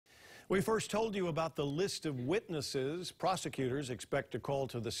We first told you about the list of witnesses prosecutors expect to call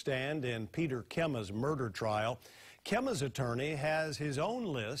to the stand in Peter Kema's murder trial. Kema's attorney has his own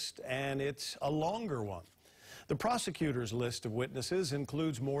list, and it's a longer one. The prosecutor's list of witnesses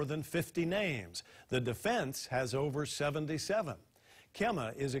includes more than 50 names. The defense has over 77.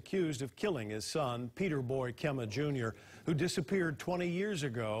 Kema is accused of killing his son, Peter Boy Kema Jr., who disappeared 20 years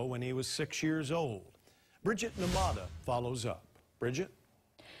ago when he was 6 years old. Bridget Namada follows up. Bridget?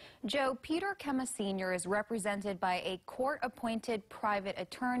 Joe, Peter Kema Sr. is represented by a court-appointed private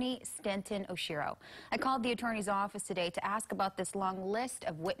attorney, Stanton Oshiro. I called the attorney's office today to ask about this long list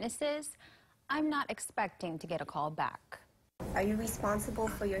of witnesses. I'm not expecting to get a call back. Are you responsible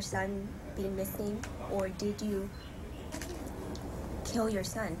for your son being missing, or did you kill your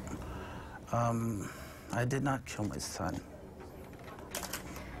son? I did not kill my son.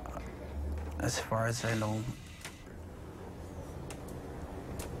 As far as I know,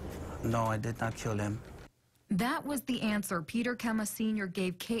 no, I did not kill him. That was the answer Peter Kema Sr.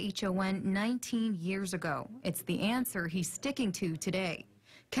 gave KHON 19 years ago. It's the answer he's sticking to today.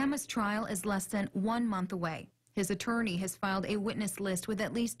 Kema's trial is less than 1 month away. His attorney has filed a witness list with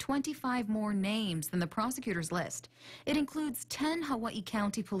at least 25 more names than the prosecutor's list. It includes 10 Hawaii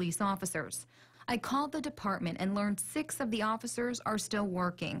County police officers. I called the department and learned 6 of the officers are still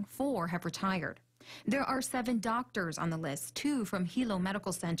working. 4 have retired. There are 7 doctors on the list, 2 from Hilo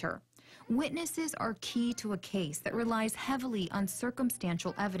Medical Center. Witnesses are key to a case that relies heavily on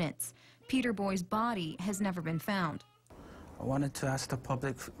circumstantial evidence. Peter Boy's body has never been found. I wanted to ask the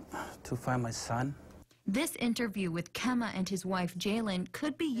public to find my son. This interview with Kema and his wife Jalen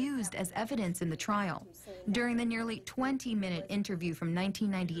could be used as evidence in the trial. During the nearly 20-minute interview from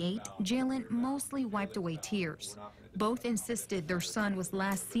 1998, Jalen mostly wiped away tears. Both insisted their son was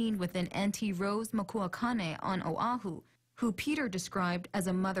last seen with an Auntie Rose Makuakane on Oahu, who Peter described as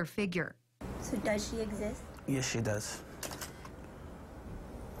a mother figure. So does she exist? Yes, she does.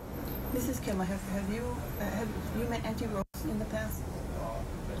 Mrs. Kema, have you met Auntie Rose in the past?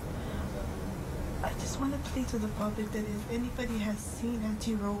 I just want to plead to the public that if anybody has seen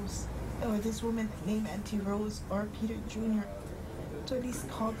Auntie Rose, or this woman named Auntie Rose, or Peter Jr., to at least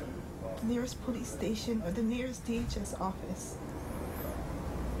call the nearest police station or the nearest DHS office.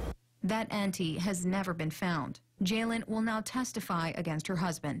 That auntie has never been found. Jalen will now testify against her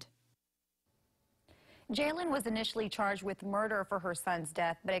husband. Jalen was initially charged with murder for her son's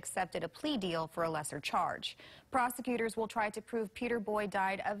death, but accepted a plea deal for a lesser charge. Prosecutors will try to prove Peter Boy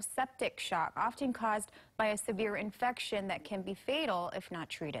died of septic shock, often caused by a severe infection that can be fatal if not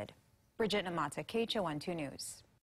treated. Bridget Namata, KHON 2 News.